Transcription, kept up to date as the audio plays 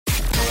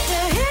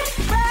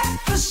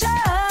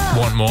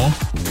more?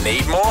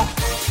 Need more?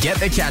 Get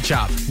the catch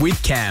up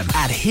with Cam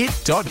at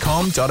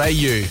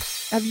hit.com.au.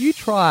 Have you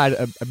tried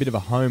a bit of a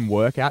home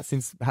workout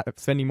since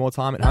spending more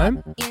time at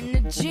home? In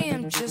the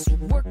gym, just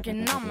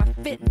working on my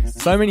fitness.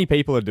 So many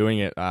people are doing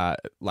it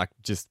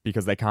just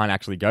because they can't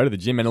actually go to the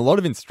gym. And a lot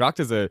of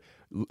instructors are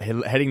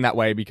heading that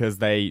way because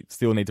they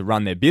still need to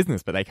run their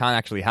business, but they can't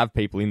actually have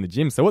people in the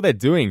gym. So what they're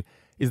doing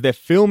is they're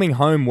filming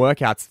home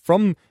workouts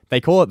from,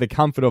 they call it the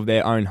comfort of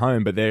their own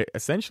home, but they're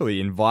essentially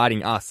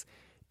inviting us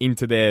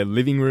into their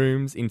living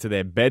rooms, into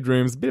their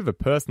bedrooms, a bit of a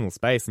personal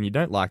space. And you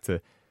don't like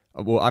to,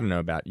 well, I don't know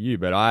about you,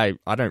 but I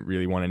don't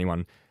really want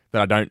anyone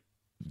that I don't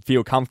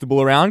feel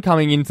comfortable around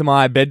coming into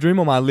my bedroom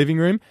or my living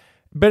room.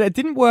 But it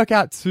didn't work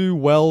out too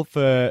well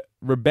for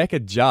Rebecca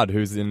Judd,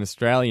 who's an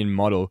Australian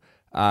model.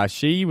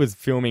 She was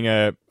filming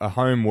a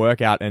home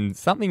workout and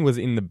something was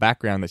in the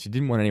background that she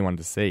didn't want anyone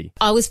to see.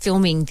 I was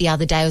filming the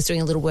other day. I was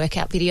doing a little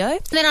workout video.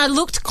 And then I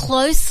looked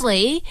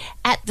closely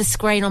at the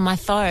screen on my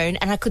phone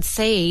and I could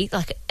see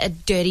like a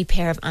dirty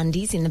pair of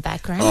undies in the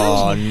background.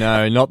 Oh,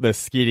 no, not the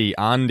skitty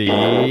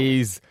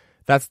undies.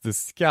 That's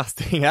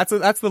disgusting.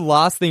 That's the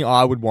last thing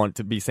I would want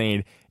to be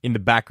seen in the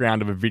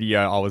background of a video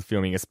I was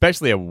filming,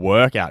 especially a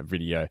workout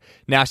video.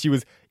 Now, she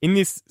was in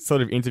this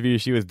sort of interview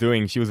she was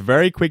doing, she was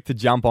very quick to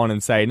jump on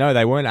and say, no,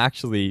 they weren't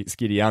actually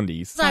skitty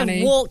undies. As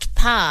I walked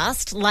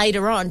past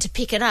later on to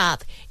pick it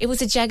up, it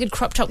was a jagged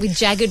crop top with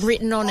jagged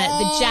written on it.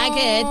 The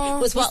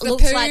jagged was what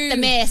looks like the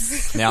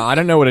mess. Now, I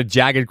don't know what a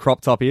jagged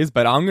crop top is,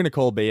 but I'm going to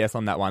call BS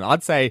on that one.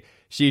 I'd say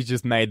she's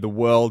just made the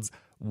world's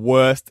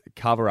worst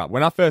cover-up.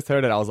 When I first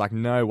heard it, I was like,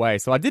 no way.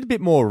 So I did a bit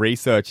more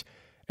research,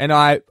 and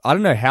I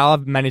don't know how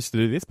I've managed to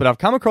do this, but I've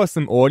come across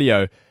some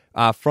audio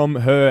from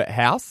her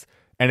house,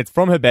 and it's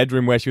from her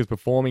bedroom where she was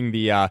performing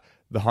the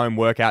home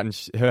workout,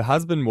 and her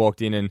husband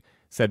walked in and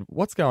said,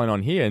 what's going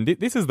on here? And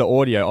this is the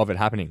audio of it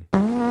happening.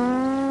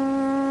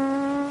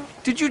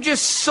 Did you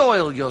just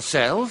soil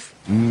yourself?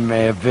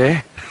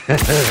 Maybe.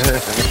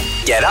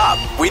 Get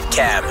up with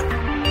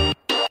Cam.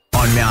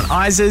 On Mount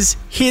Isa's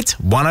Hit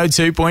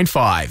 102.5.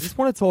 I just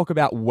want to talk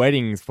about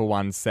weddings for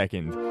 1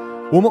 second.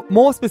 Well,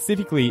 more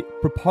specifically,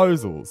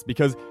 proposals.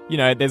 Because, you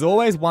know, there's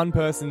always one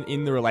person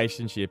in the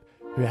relationship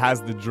who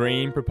has the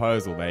dream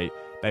proposal.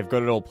 They've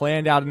got it all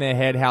planned out in their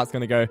head, how it's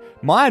going to go.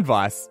 My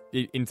advice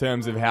in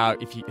terms of how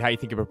you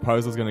think a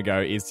proposal is going to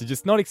go is to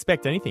just not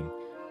expect anything.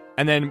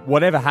 And then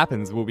whatever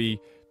happens will be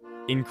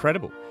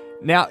incredible.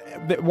 Now,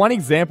 one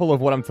example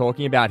of what I'm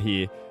talking about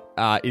here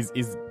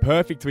is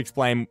perfect to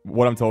explain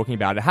what I'm talking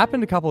about. It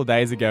happened a couple of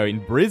days ago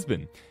in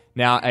Brisbane.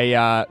 Now,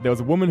 there was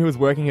a woman who was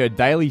working her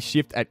daily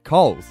shift at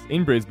Coles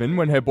in Brisbane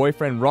when her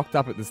boyfriend rocked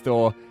up at the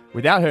store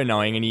without her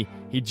knowing, and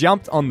he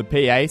jumped on the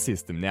PA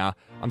system. Now,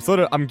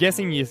 I'm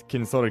guessing you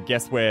can sort of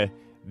guess where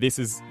this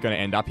is going to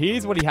end up.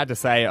 Here's what he had to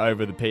say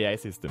over the PA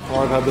system.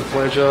 I've had the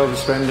pleasure of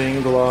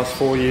spending the last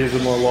 4 years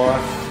of my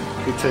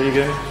life with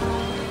Tegan,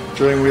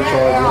 during which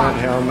I've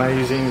learned how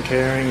amazing,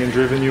 caring and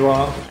driven you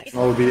are.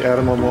 I would be out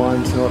of my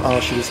mind to not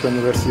ask you to spend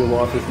the rest of your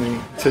life with me.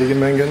 Tegan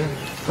Mengen.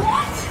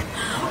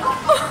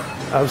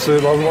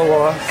 Absolute love of my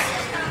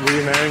life. Will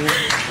you marry me?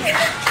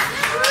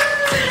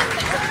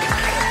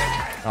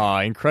 Oh,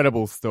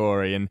 incredible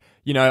story. And,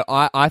 you know,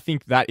 I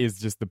think that is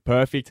just the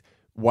perfect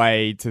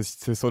way to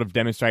sort of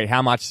demonstrate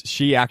how much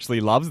she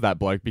actually loves that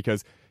bloke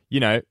because, you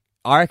know,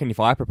 I reckon if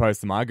I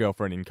proposed to my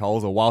girlfriend in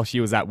Coles or while she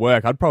was at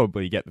work, I'd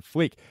probably get the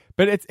flick.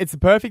 But it's a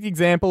perfect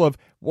example of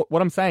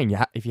what I'm saying.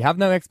 If you have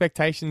no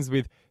expectations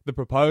with the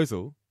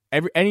proposal,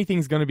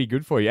 anything's going to be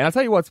good for you. And I'll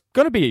tell you what's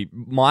going to be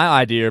my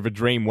idea of a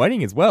dream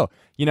wedding as well.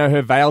 You know,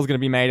 her veil's going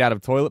to be made out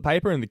of toilet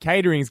paper and the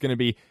catering's going to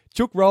be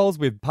chook rolls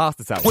with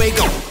pasta salad.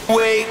 Wake up.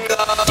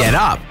 Get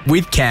up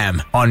with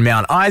Cam on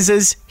Mount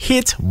Isa's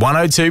Hit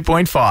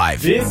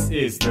 102.5. This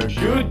is the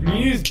Good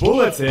News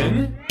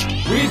Bulletin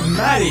with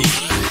Maddie.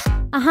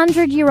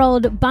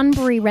 100-year-old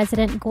Bunbury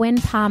resident Gwen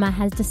Palmer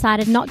has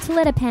decided not to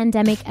let a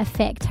pandemic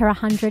affect her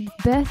 100th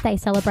birthday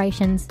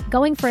celebrations,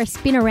 going for a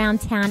spin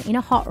around town in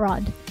a hot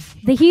rod.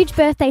 The huge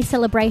birthday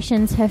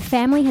celebrations her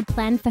family had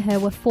planned for her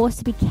were forced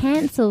to be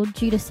cancelled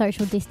due to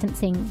social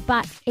distancing,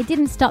 but it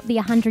didn't stop the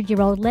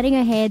 100-year-old letting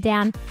her hair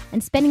down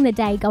and spending the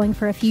day going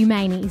for a few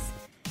manies.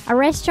 A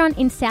restaurant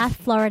in South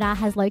Florida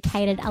has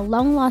located a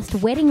long-lost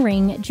wedding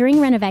ring during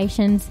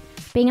renovations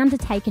being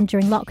undertaken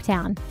during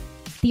lockdown.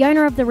 The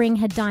owner of the ring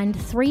had dined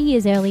 3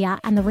 years earlier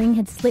and the ring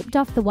had slipped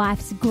off the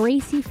wife's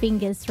greasy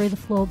fingers through the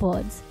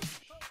floorboards.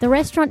 The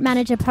restaurant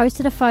manager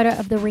posted a photo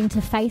of the ring to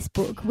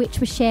Facebook, which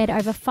was shared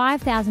over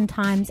 5,000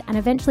 times and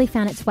eventually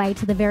found its way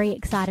to the very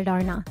excited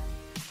owner.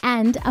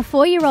 And a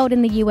 4-year-old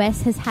in the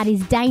US has had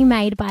his day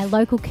made by a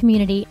local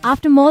community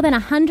after more than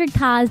 100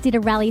 cars did a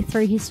rally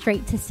through his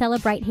street to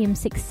celebrate him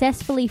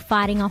successfully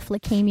fighting off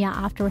leukemia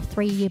after a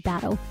 3-year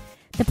battle.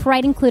 The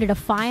parade included a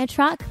fire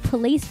truck,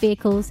 police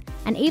vehicles,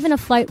 and even a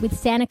float with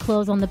Santa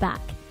Claus on the back.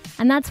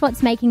 And that's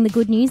what's making the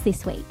good news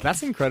this week.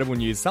 That's incredible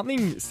news.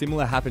 Something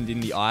similar happened in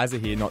the Isa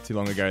here not too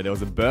long ago. There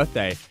was a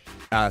birthday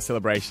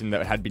celebration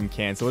that had been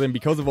cancelled, and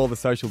because of all the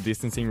social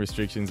distancing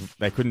restrictions,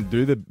 they couldn't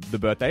do the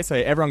birthday. So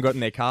everyone got in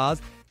their cars,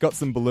 got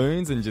some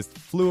balloons, and just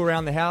flew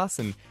around the house,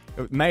 and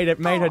it made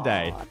her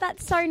day.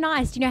 That's so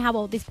nice. Do you know how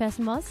old this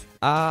person was?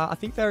 I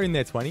think they were in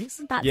their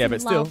 20s. That's yeah,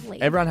 but lovely.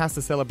 Still, everyone has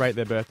to celebrate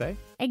their birthday.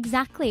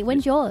 Exactly.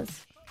 When's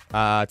yours?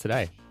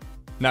 Today.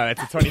 No,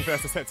 it's the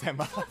 21st of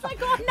September. Oh my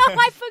God, no,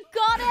 I've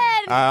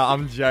forgotten.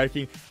 I'm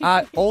joking.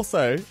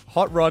 Also,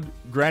 Hot Rod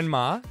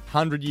Grandma,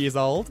 100 years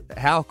old.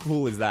 How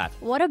cool is that?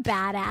 What a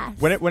badass.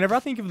 Whenever I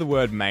think of the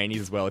word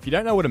mainies as well, if you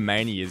don't know what a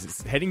manie is,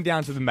 it's heading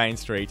down to the main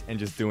street and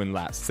just doing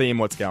laps, seeing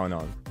what's going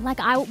on. Like,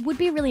 I would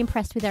be really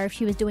impressed with her if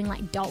she was doing,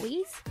 like,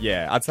 dollies.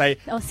 Yeah, I'd say...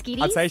 Or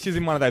skiddies. I'd say she's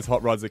in one of those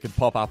hot rods that could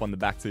pop up on the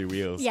back two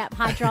wheels. Yep,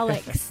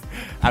 hydraulics.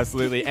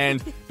 Absolutely.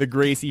 And the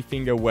greasy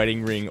finger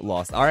wedding ring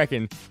lost. I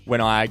reckon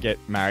when I get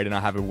married and I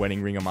have a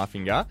wedding ring on my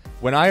finger,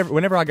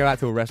 whenever I go out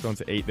to a restaurant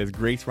to eat, there's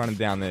grease running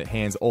down the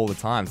hands all the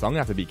time. So I'm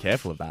going to have to be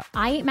careful of that.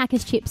 I eat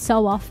Macca's chips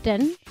so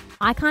often,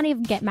 I can't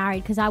even get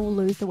married because I will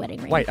lose the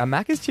wedding ring. Wait, are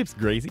Macca's chips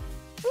greasy?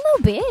 A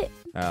little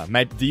bit.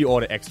 Mate, do you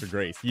order extra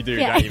grease? You do,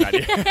 Yeah. don't you,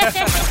 Maddie?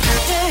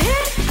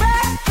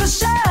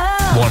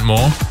 Want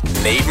more?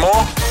 Need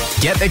more?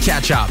 Get the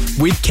catch up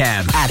with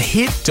Cam at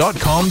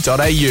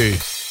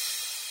hit.com.au.